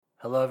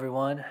Hello,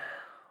 everyone.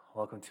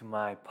 Welcome to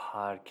my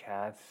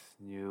podcast,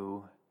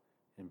 new,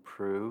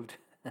 improved.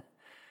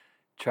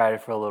 Tried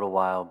it for a little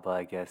while, but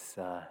I guess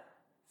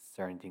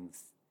certain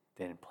things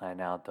didn't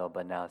plan out though.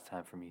 But now it's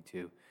time for me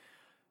to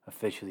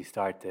officially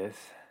start this.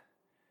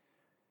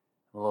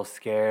 I'm a little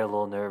scared, a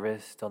little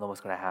nervous. Don't know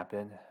what's gonna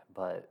happen,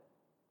 but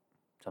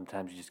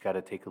sometimes you just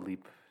gotta take a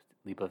leap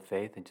of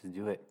faith and just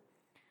do it.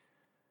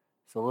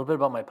 So a little bit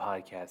about my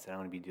podcast that I'm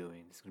gonna be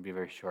doing. It's gonna be a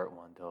very short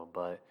one though,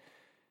 but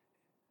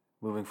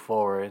moving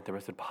forward, the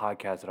rest of the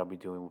podcast that I'll be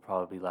doing will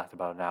probably last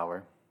about an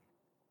hour.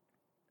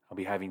 I'll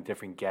be having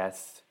different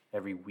guests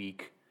every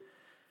week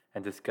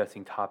and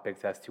discussing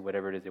topics as to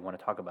whatever it is they want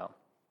to talk about.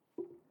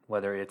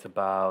 Whether it's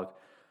about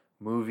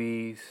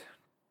movies,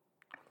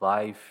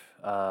 life,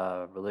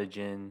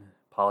 religion,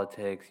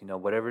 politics,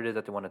 whatever it is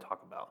that they want to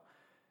talk about.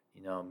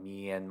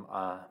 Me and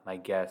my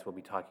guests will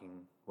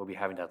be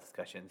having those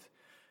discussions.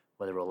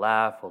 Whether we'll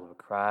laugh, whether we'll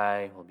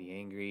cry, we'll be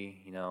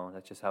angry,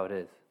 that's just how it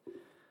is.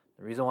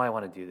 The reason why I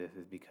want to do this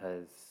is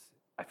because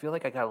I feel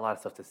like I got a lot of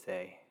stuff to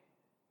say.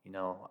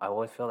 I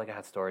always feel like I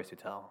had stories to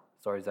tell,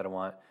 stories that I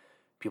want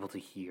people to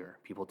hear,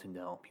 people to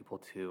know, people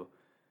to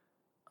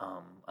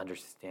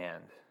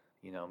understand.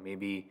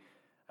 Maybe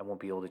I won't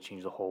be able to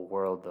change the whole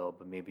world though,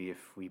 but maybe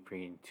if we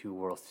bring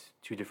two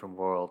different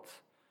worlds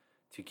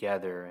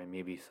together and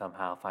maybe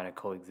somehow find a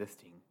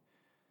coexisting,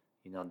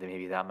 then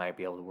maybe that might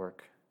be able to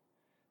work.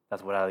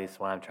 That's at least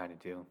what I'm trying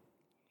to do.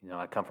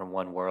 I come from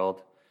one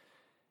world,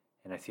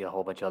 and I see a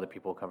whole bunch of other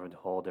people come from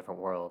whole different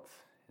worlds.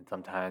 And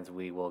sometimes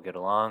we will get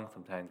along,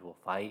 sometimes we'll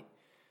fight.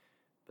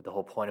 But the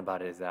whole point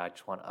about it is that I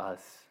just want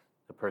us,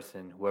 the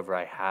person, whoever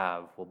I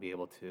have, will be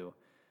able to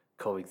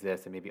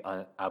coexist, and maybe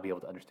I'll be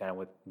able to understand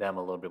with them a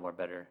little bit more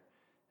better.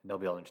 And they'll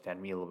be able to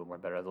understand me a little bit more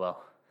better as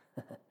well.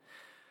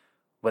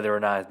 Whether or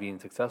not it's being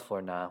successful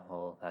or not,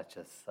 well, that's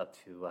just up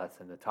to us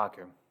and the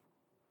talker.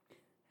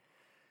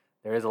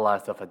 There is a lot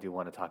of stuff I do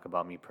want to talk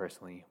about me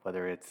personally,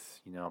 whether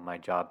it's, my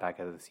job back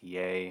as a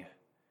CA,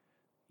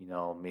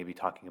 maybe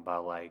talking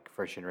about like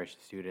first generation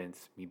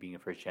students, me being a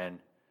first gen,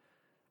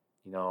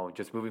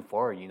 just moving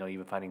forward,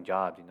 even finding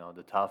jobs,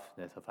 the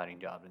toughness of finding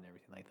jobs and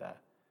everything like that.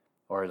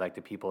 Or like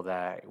the people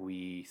that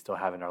we still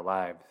have in our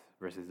lives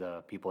versus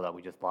the people that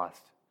we just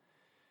lost.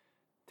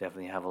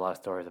 Definitely have a lot of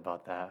stories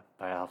about that,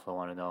 but I also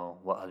want to know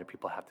what other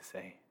people have to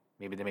say.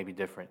 Maybe they may be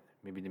different.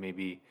 Maybe there may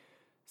be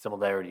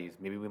similarities.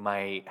 Maybe we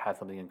might have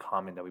something in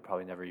common that we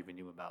probably never even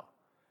knew about.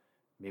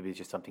 Maybe it's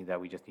just something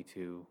that we just need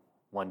to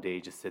one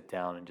day just sit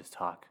down and just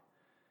talk.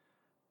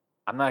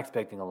 I'm not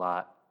expecting a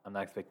lot. I'm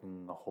not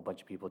expecting a whole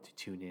bunch of people to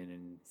tune in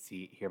and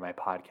hear my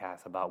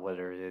podcast about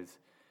whatever it is,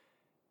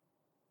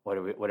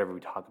 whatever we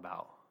talk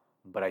about.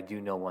 But I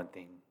do know one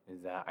thing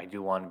is that I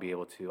do want to be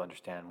able to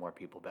understand more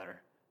people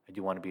better. I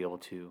do want to be able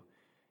to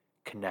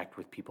connect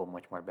with people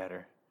much more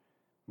better.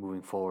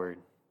 Moving forward,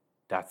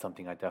 that's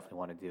something I definitely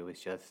want to do.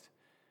 It's just,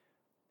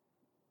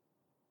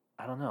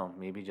 I don't know,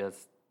 maybe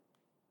just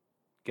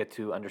get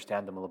to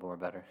understand them a little more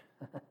better.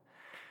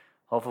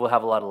 Hopefully we'll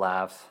have a lot of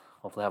laughs.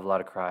 Hopefully have a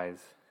lot of cries.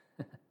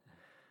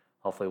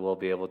 Hopefully we'll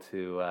be able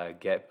to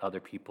get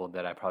other people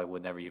that I probably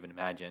would never even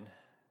imagine.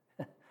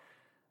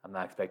 I'm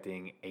not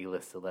expecting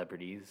A-list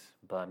celebrities,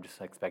 but I'm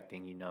just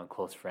expecting,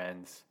 close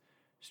friends,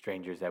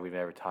 strangers that we've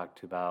never talked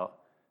to about.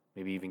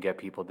 Maybe even get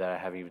people that I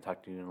haven't even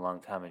talked to in a long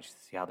time and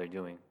just see how they're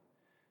doing.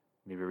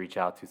 Maybe reach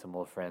out to some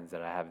old friends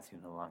that I haven't seen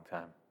in a long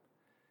time.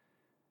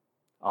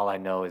 All I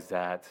know is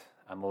that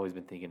I've always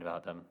been thinking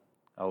about them.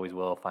 I always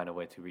will find a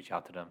way to reach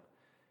out to them.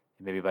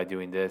 Maybe by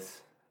doing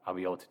this, I'll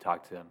be able to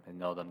talk to them and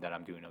know them that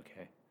I'm doing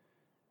okay.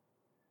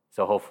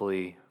 So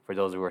hopefully, for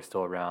those who are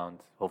still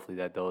around, hopefully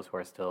that those who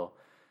are still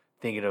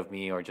thinking of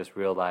me or just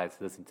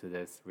listen to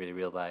this, really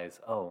realize,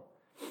 oh,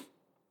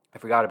 I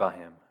forgot about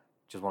him.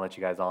 Just want to let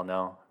you guys all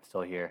know, I'm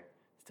still here,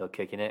 still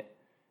kicking it.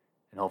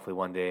 And hopefully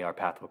one day our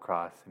path will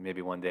cross. And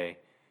maybe one day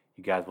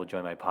you guys will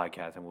join my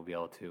podcast and we'll be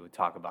able to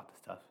talk about this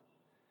stuff.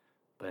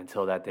 But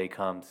until that day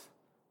comes,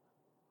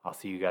 I'll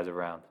see you guys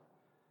around.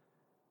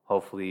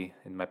 Hopefully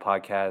in my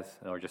podcast,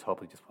 or just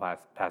hopefully just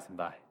passing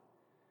by.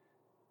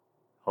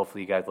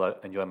 Hopefully you guys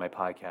enjoy my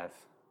podcast,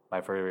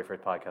 my very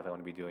first podcast I'm going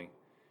to be doing.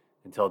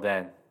 Until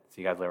then,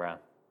 see you guys later around.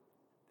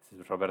 This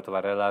is Roberto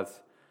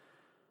Varela's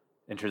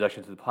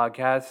introduction to the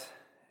podcast,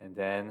 and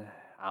then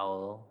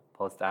I'll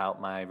post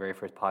out my very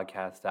first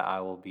podcast that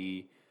I will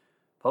be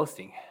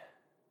posting.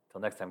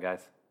 Till next time,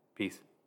 guys. Peace.